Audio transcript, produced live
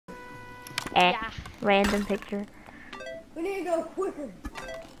Yeah. Random picture. We need to go quicker.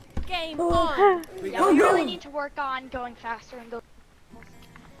 Game on. Yeah, we really need to work on going faster and go.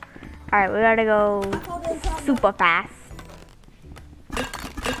 Alright, we gotta go super fast.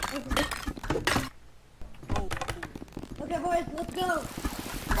 Okay, boys, let's go.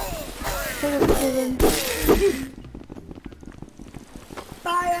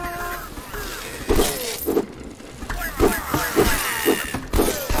 Fire!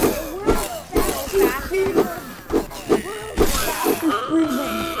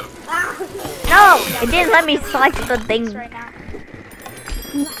 No! It didn't let me select the thing. Right now.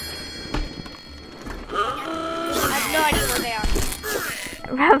 I have no idea where they are.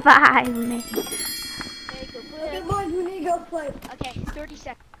 Revive me. Okay, go quick. Okay, boys, we need to go play. Okay, 30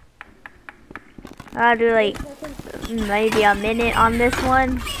 seconds. I'll do like maybe a minute on this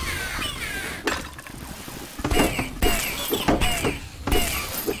one.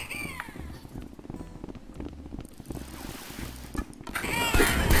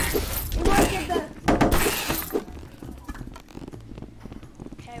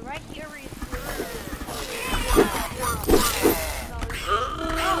 Okay, right here we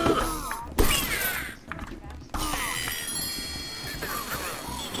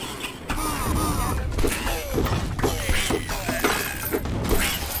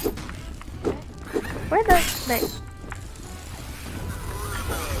Where the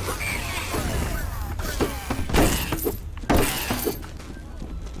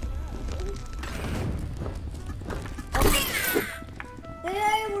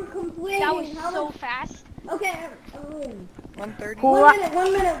We're completing. that was so fast. Okay, 1:30. 1 minute,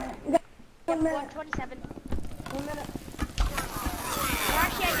 1 minute. 1 minute. 127. 1 minute. Well,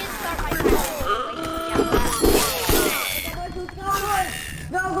 actually, I did start my timer. Okay, boys, let's go, boys.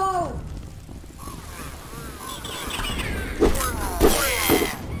 Go, go.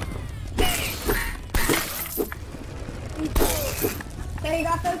 Okay, you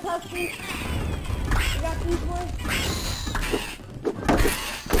got those huskies? You got these boys?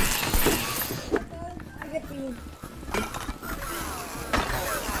 I get these.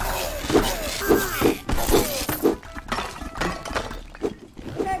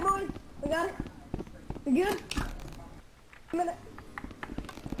 Okay, boys, we got it. We good? A minute.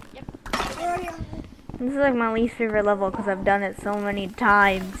 Yep. We're already on. This is like my least favorite level because I've done it so many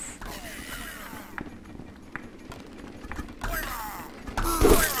times.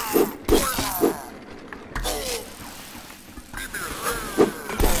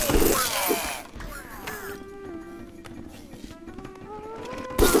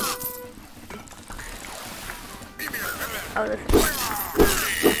 Oh, this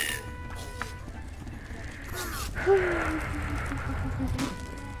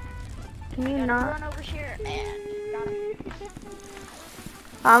Can you not? Run over here and got him.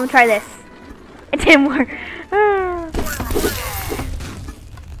 I'm gonna try this. It didn't work.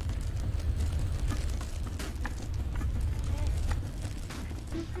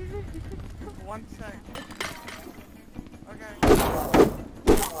 1 sec. Okay.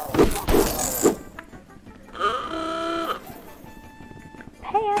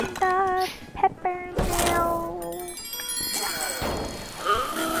 Panda peppermill.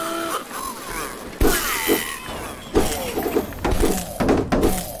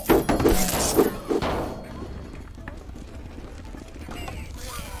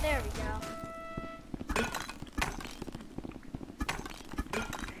 There we go.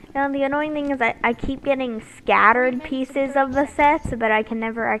 Now the annoying thing is I keep getting scattered pieces of the sets, but I can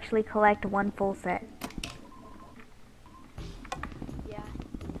never actually collect one full set. Yeah.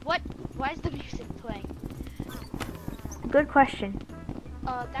 What? Why is the music playing? Good question.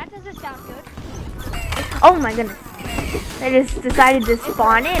 That doesn't sound good. Oh my goodness. They just decided to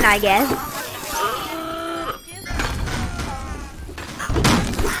spawn in, I guess.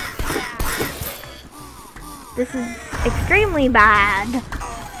 This is extremely bad.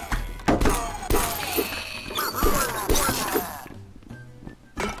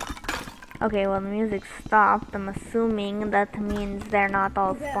 Okay, well the music stopped. I'm assuming that means they're not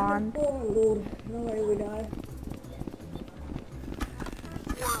all spawned. No way we die.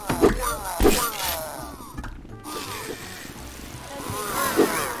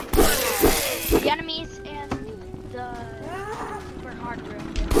 The enemies in the super hard room.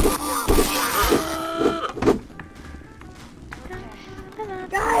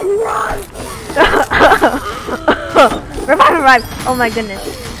 Guys, run! Revive, revive! Oh my goodness.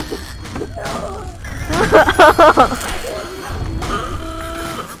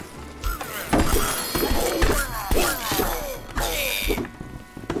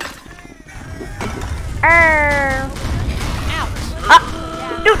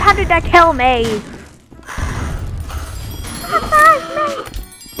 Dude! How did that kill me?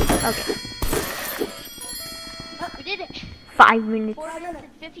 Okay. We did it. 5 minutes. 4 minutes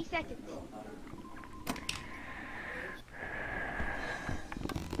and 50 seconds.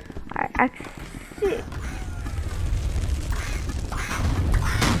 Alright, see.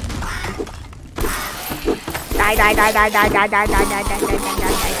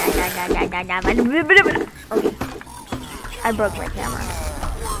 Okay. I broke my camera.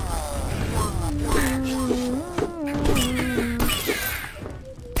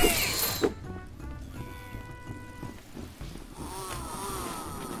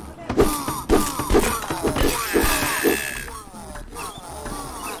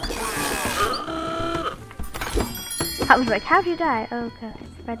 I was like, how'd you die? Oh, okay,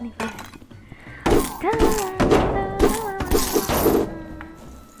 it's friendly fire.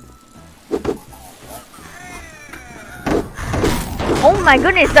 Oh my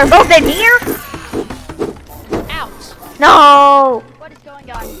goodness, they're both in here? Ouch. No! What is going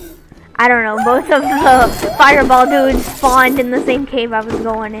on? I don't know, both of the fireball dudes spawned in the same cave I was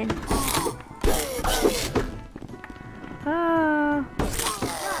going in.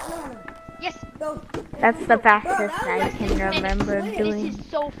 Yes. Go. That's the fastest I can remember This doing. is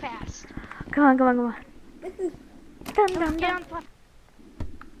so fast. Come on, come on, come on. This is. Dun, dun, Get dun. on platform.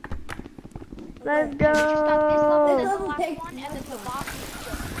 Let's Just on this level, go. then the last one, and then the boss is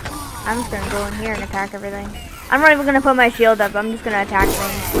just... I'm just gonna go in here and attack everything. I'm not even gonna put my shield up. I'm just gonna attack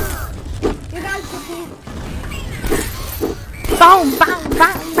things. You guys can see. Boom, boom,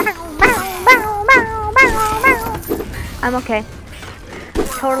 boom, boom, boom, boom, boom, boom, boom. I'm okay.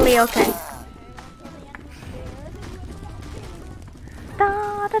 Totally okay.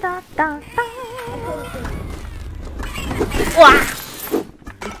 Da da da da da. Wah!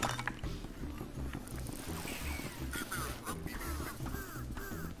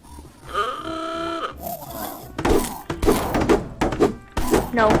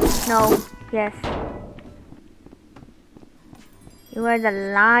 No, no, yes. You are the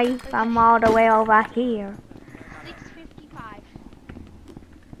life. I'm all the way over here. 6:55.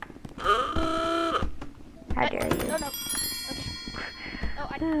 How dare you? No, no. Okay. Oh,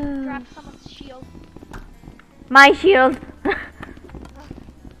 I dropped someone's shield. My shield.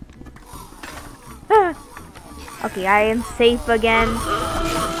 Okay, I am safe again.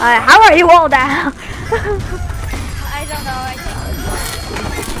 How are you all down? I don't know. I think.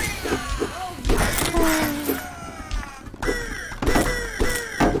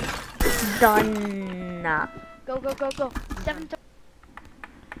 Done. Go, go, go, go. 7:30.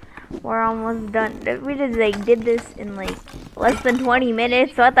 We're almost done. We just like did this in like less than 20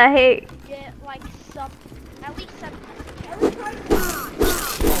 minutes. What the heck? Get like some, at least 7. Everybody.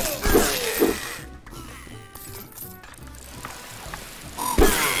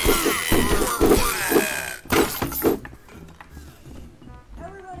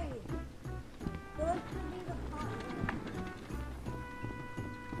 Go to the pot.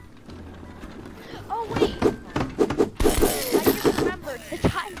 Oh wait. I just remembered. The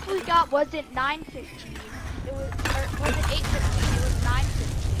time we got wasn't 9:15. It was, or wasn't 8:15. It was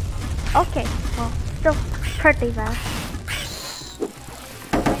 9:15. Okay, well, still pretty fast.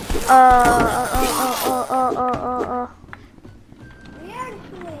 We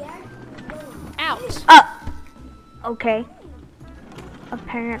actually Ouch. Okay.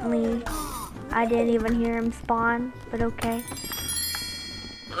 Apparently, I didn't even hear him spawn, but okay.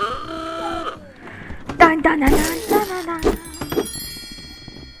 Dun dun dun dun dun dun dun.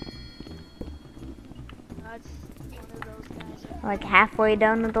 That's one of those guys. Like halfway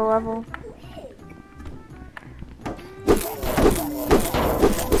down with the level.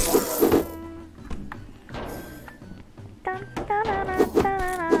 Dun, dun, dun, dun, dun, dun.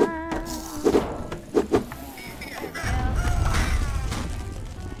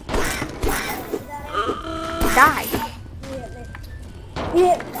 Die.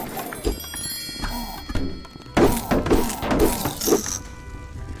 Yeah.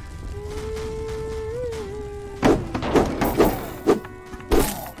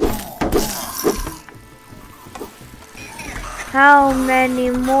 How many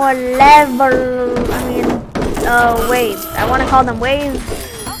more levels? I mean, waves. I want to call them waves.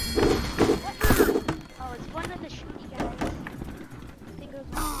 Oh, it's one of the shooty guys. I think it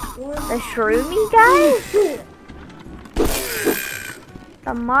was The shroomy guys?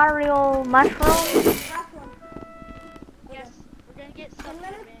 The Mario mushroom? Yes, we're gonna get some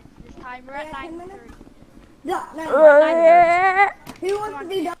minutes this time. We're at 9:30. Who wants to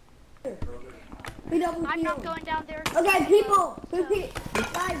be done? Be double I'm not kill. going down there. Okay, people.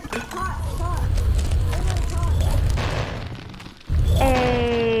 Guys, talk.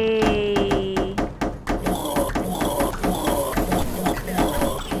 Hey.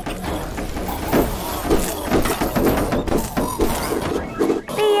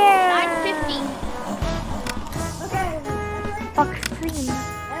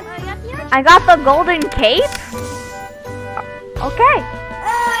 I got the golden cape? Okay.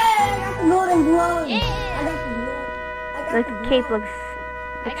 Hey, I got the golden gloves. Yeah. I got the gloves. I The got the cape gloves. looks...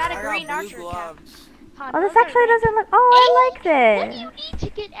 I got a I green got archer blue cap. gloves. Huh, Oh, this those are actually rank. doesn't look... Oh, I like What do you this. need to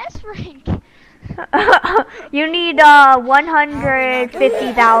get S rank? You need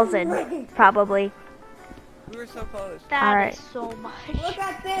 150,000 probably. We were so close. That Alright. is so much. Look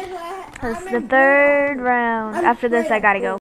at this. That's the third round. After this, I gotta go.